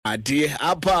adi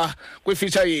apha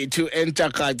kwifeature yethu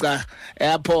entshakaca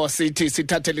apho sithi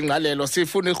sithathele ingqalelo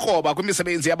sifuna ikroba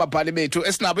kwimisebenzi yababhali bethu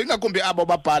esinabo ingakumbi abo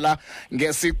babhala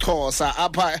ngesiXhosa.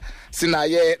 Apha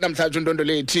sinaye namhlanje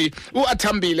uNtondoleti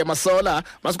uAthambile Masola.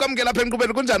 Masikwamkela apha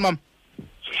enkqubeni. Kunjani mama?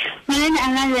 Mina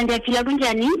angaze ndiyaphila.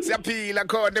 Kunjani? Siyaphila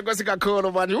khona enkosi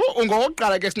kakhulu mani.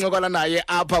 Ungowokuqala ke sincokola naye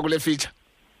apha kule feature.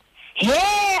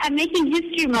 Hey, I'm making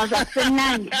history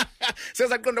mazasemnandi.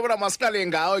 Sesaqonda bona masiqale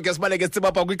ngawo ke sibaleke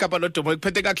sibapha kwikapa lodumo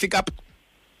ikuphethe kahle ikapa.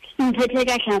 Ngiphethe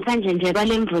kahle manje nje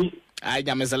kwalemvula. Hayi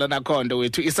nyamezela nakhonto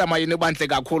wethu isama yini bantle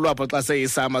kakhulu apho xa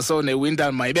seyisama so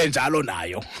newinter mayibe njalo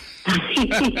nayo.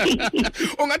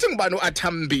 Ungathi ngubani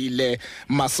uAthambile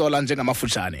Masola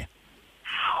njengamafutshane?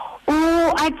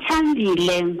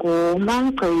 Athambile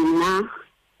ngumangcina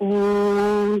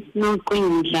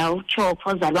uNokwindla uChopho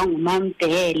ozalwa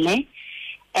nguMambele.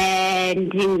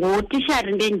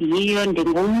 Ndingutishari ndendiyiyo,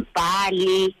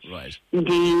 ndingumbhali,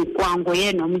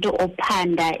 ndikwanguye nomuntu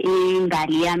ophanda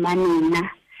imbali yamanina.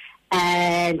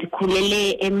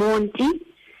 Ndikhulele eMonti.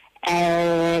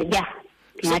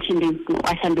 Ngathi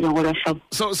ndinguAthambile ngolo hlobo.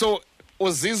 So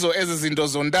uzizo ezi zinto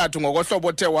zontathu ngokohlobo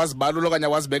othe wazibalula okanye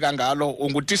wazibeka ngalo.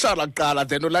 Ungutishara kuqala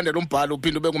then ulandela umbhali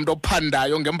uphinde ube ngumuntu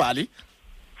ophandayo ngembali.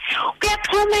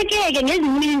 Kuyaxhomekeke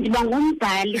ngezinye ndiba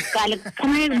ngumbhali kuqala,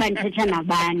 kuxhomekeke uba ndithetha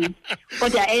nabani,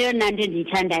 kodwa eyona nto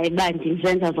ndiyithandayo uba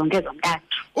ndizenza zonke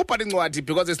zontathu. Ubhala incwadi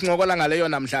because sincokola ngaleyo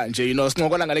namhlanje,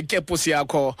 sincokola ngale kepusi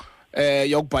yakho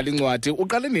yokubhala incwadi.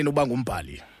 Uqale nini uba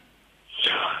ngumbhali?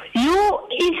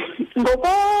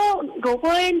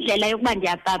 Ngokwendlela yokuba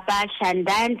ndiyapapasha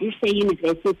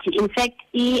ndandiseyunivesithi. In fact,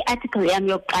 i-article yam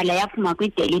yokuqala yaphuma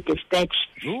kwi-Daily Dispatch.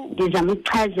 Ndizama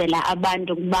ukuchazela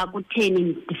abantu ukuba kutheni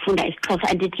ndifunda isiXhosa.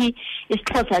 Andithi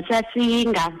isiXhosa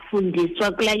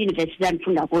sasingafundiswa kulaa yunivesithi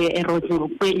andifunda kuyo eRhodes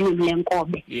ngokwelwimi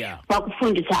lenkobe.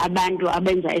 Kwakufundisa abantu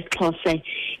abenza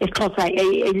isiXhosa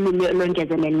ilwimi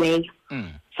olongezelelweyo.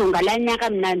 So ngalaa nyaka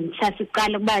mna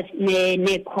sasiqala ukuba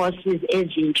nee-courses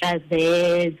ezintsha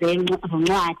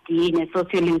zencwadi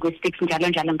ne-sociolinguistics njalo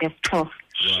njalo ngesiXhosa.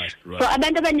 So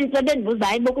abantu abaninzi babendibuza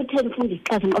hayi bokutheni ufunda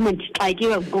isiXhosa ngoba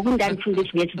ndixakiwe ngoku ndandifunda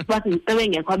isiNgesi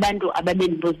bengekho abantu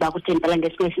ababendibuza uba kutheni ndibhala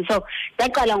ngesiNgesi. So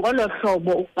ndaqala ngolo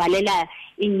hlobo ukubhalela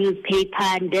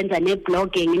i-newspaper, ndenza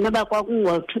ne-blogging inoba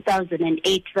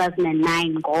kwakungo-2008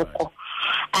 2009 ngoko.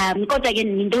 Kodwa ke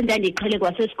into endandiyiqhele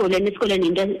kwasesikoleni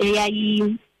into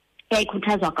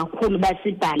eyayikhuthazwa kakhulu uba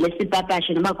sibhale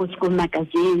sipapashe noba ku-school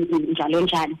magazines njalo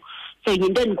njalo. So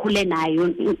yinto endikhule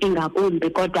nayo ingakumbi,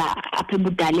 kodwa apha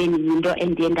ebudaleni yinto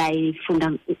endiye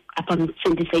ndayifunda apha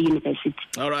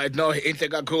sendiseyunivesithi. Alright, no, intle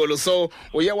kakhulu. So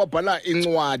uye wabhala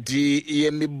incwadi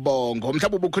yemibongo.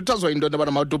 Mhlawumbi ubukhuthazwa yinto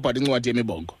nobana mawuthi ubhala incwadi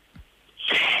yemibongo?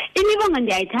 Imibongo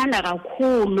ndiyayithanda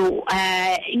kakhulu,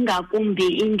 ingakumbi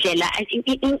indlela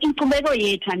inkcubeko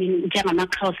yethu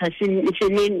njengamaXhosa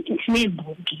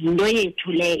sineembongi, yinto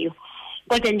yethu leyo.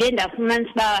 Kodwa ndiye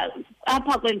ndafumanisa uba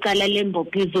apha kweli cala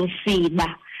leembongi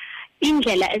zosiba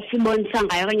indlela esibonisa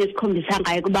ngayo okanye esikhombisa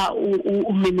ngayo kuba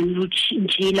ulwimi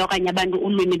lutshintshile okanye abantu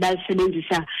ulwimi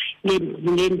balusebenzisa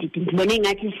ngeendidi. Ndibone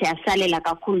ingathi siyasalela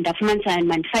kakhulu. Ndafumanisa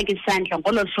mandifake isandla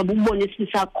ngolo hlobo ukubonisa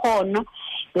isakhono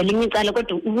ngelinye icala,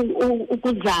 kodwa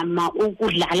ukuzama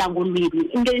ukudlala ngolwimi.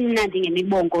 Into emnandi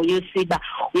ngemibongo yosiba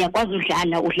uyakwazi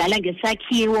udlala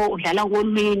ngesakhiwo, udlala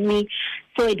ngolwimi.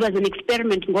 So it was an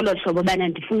experiment ngolo hlobo bana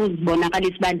ndifuna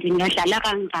uzibonakalisa uba ndingadlala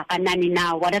kangakanani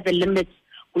na, whatever limits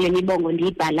kule mibongo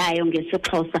ndiyibhalayo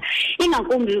ngesiXhosa.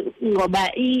 Ingakumbi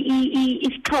ngoba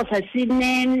isiXhosa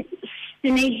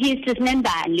sine-history,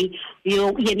 sinembali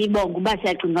yemibongo uba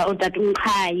siyacinga ootata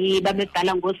uMqhayi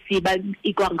babebhala ngosiba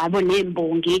ikwangabo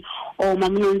neembongi,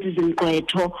 oomamNontsizi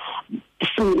Mgqwetho,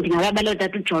 ndingababala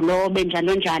ootata uJolobe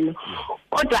njalo njalo.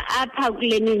 Kodwa apha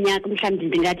kule minyaka mhlawumbi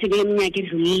ndingathi kule minyaka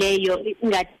idlulileyo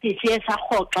ingathi siye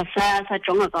sarhoxa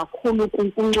sajonga kakhulu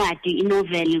kuncwadi,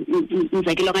 inoveli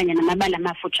umzekelo okanye namabala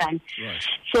amafutshane.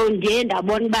 So ndiye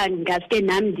ndabona uba ngaske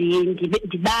nam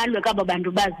ndibalwe kwabo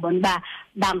bantu bazibona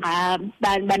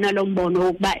uba banalo mbono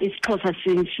wokuba isiXhosa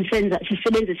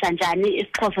sisebenzisa njani,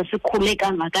 isiXhosa sikhule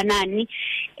kangakanani.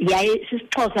 Yaye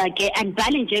isiXhosa ke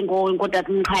andibhali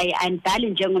njengonkotata uMqhayi, andibhali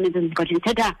njengoNontsizi Mgqwetho,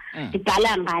 ndithetha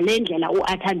ndibhala ngale ndlela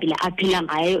uAthambile aphila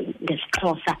ngayo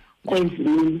ngesiXhosa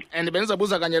kwezini. And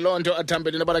bendizabuza kanye loo nto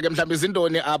Athambile nobana ke mhlawumbi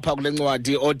zintoni apha kule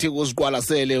ncwadi othi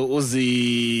uziqwalasele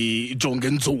uzijonge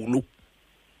nzulu?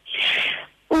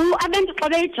 Abantu xa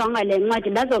beyijonga le ncwadi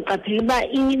bazoqaphela uba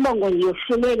imibongo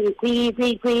yohlulwe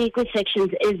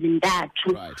kwii-sections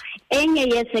ezintathu. Enye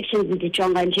yee-sections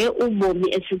ndijonga nje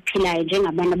ubomi esiphilayo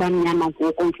njengabantu abamnyama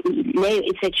ngoku, leyo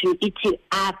i-section ithi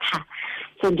apha.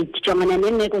 so ndijongana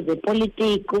neemeko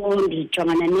zepolitiko,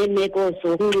 ndijongana neemeko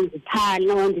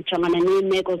zokunxunguphalo, ndijongana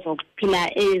neemeko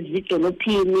zokuphila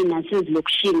ezidolophini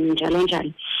nasezilokishini njalo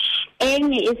njalo.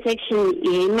 Enye isection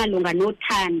yemalunga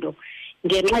nothando,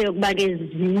 ngenxa yokuba ke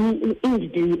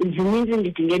zininzi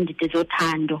indidi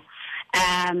zothando.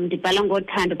 Ndibhala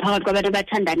ngothando phakathi kwabantu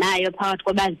abathandanayo, phakathi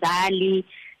kwabazali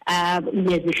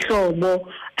nezihlobo,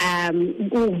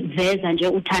 uveza nje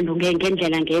uthando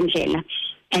ngendlela.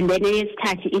 And then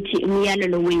eyesithathu ithi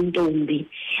umyalelo wentombi.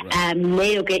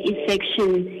 Leyo ke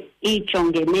isection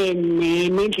ijongene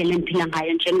nendlela endiphila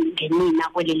ngayo njengenina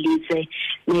kweli lizwe,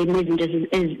 nezinto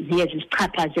eziye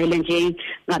zizichaphazele nje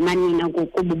ngamanina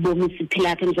kububomi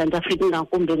siphila apha eMzantsi Afrika,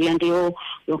 ingakumbi kule nto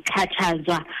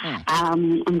yokuxhatshazwa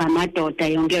ngamadoda,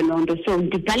 yonke loo nto. So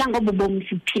ndibhala ngobubomi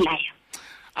sibuphilayo.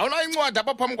 Awunayo incwadi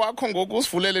apha phambi kwakho ngoku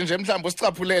usivulele nje mhlawumbi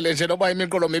usicaphulele nje noba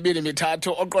imiqolo mibili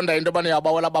mithathu oqonda into yobana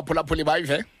uyabawela abaphulaphuli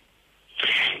bayive?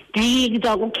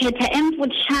 Ndiza kukhetha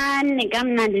emfutshane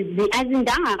kamnandi,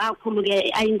 azindanga kakhulu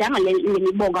ke, ayindanga le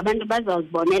mibongo, abantu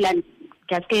bazawuzibonela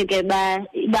just ke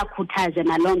bakhuthaze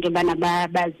naloo nto bana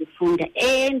bazifunda.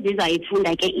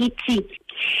 Endizayifunda ke ithi,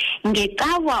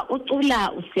 ngecawa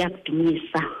ucula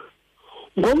usiyakudumisa,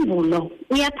 ngoMvulo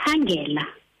uyaphangela,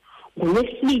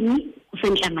 ngoLwesibini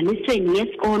usentlanganisweni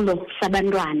yesikolo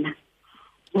sabantwana,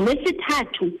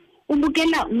 ngoLwesithathu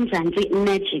ubukela uMzantsi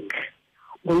Magic,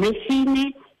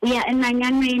 ngoLwesine uya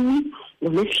emanyanweni,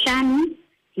 ngoLwesihlanu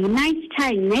yi-night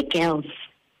time ne-girls,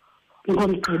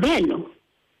 ngoMgqibelo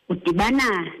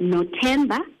udibana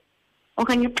noThemba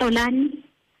okanye uXolani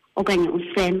okanye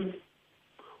uSam.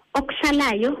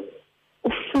 Okusalayo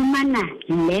ufumana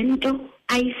lento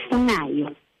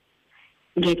ayifunayo,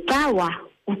 ngecawa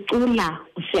ucula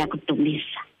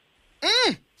usiyakudumisa.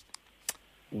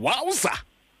 Wowza.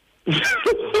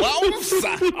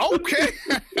 Wowza. Okay.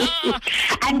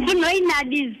 Andifuni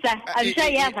noyinabisa,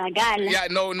 andisayavakala. Yeah,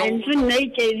 no. Andifuni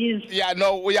noyitshebisa. Yeah,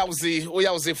 no,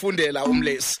 uyawuzifundela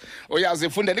umlesi.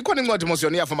 Uyawuzifundela. Ikhona incwadi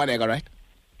mosiyona iyafumaneka, right?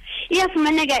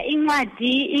 Iyafumaneka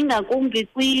incwadi, ingakumbi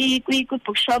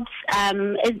kwi-bookshops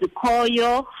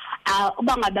ezikhoyo.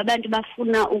 Uba ngabe abantu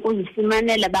bafuna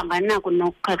ukuzifumanela banganako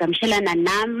nokuqhagamshelana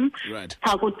nam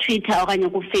phaa kuTwitter okanye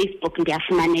kuFacebook,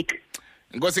 ndiyafumaneka.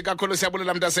 Nkosi kakhulu,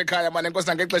 siyabulela mntasekhaya mane, nkosi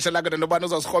nangexesha lakho nobani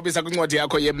uzawusirhobisa kwincwadi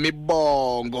yakho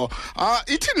yemibongo.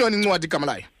 Ithini yona incwadi igama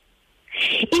layo?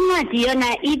 Incwadi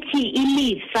yona ithi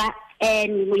Ilifa,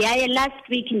 and yaye last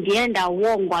week ndiye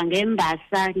ndawongwa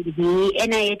ngembasa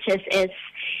yi-NIHSS,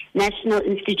 National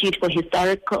Institute for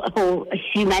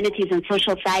Humanities and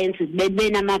Social Sciences,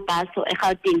 bebenamabhaso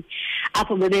eGauteng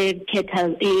apho bebekhetha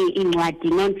incwadi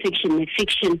non-fiction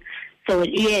ne-fiction. So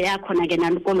iye yakhona ke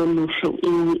nalukolo luhlu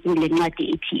le ncwadi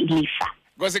ithi Ilifa.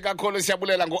 Nkosi kakhulu,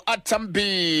 siyabulela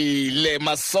Athambile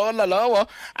Masola lowo.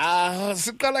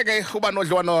 Siqala ke uba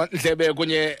nodliwano ndlebe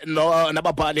kunye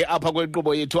nababhali apha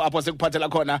kwenkqubo yethu apho sikuphathela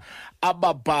khona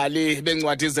ababhali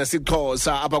bencwadi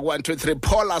zesiXhosa apha ku-1 2 3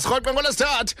 Paula sihoqe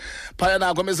ngolesithathu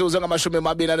phayana kwemizuzu engamashumi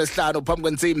 25 phambi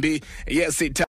kwentsimbi yesithathu.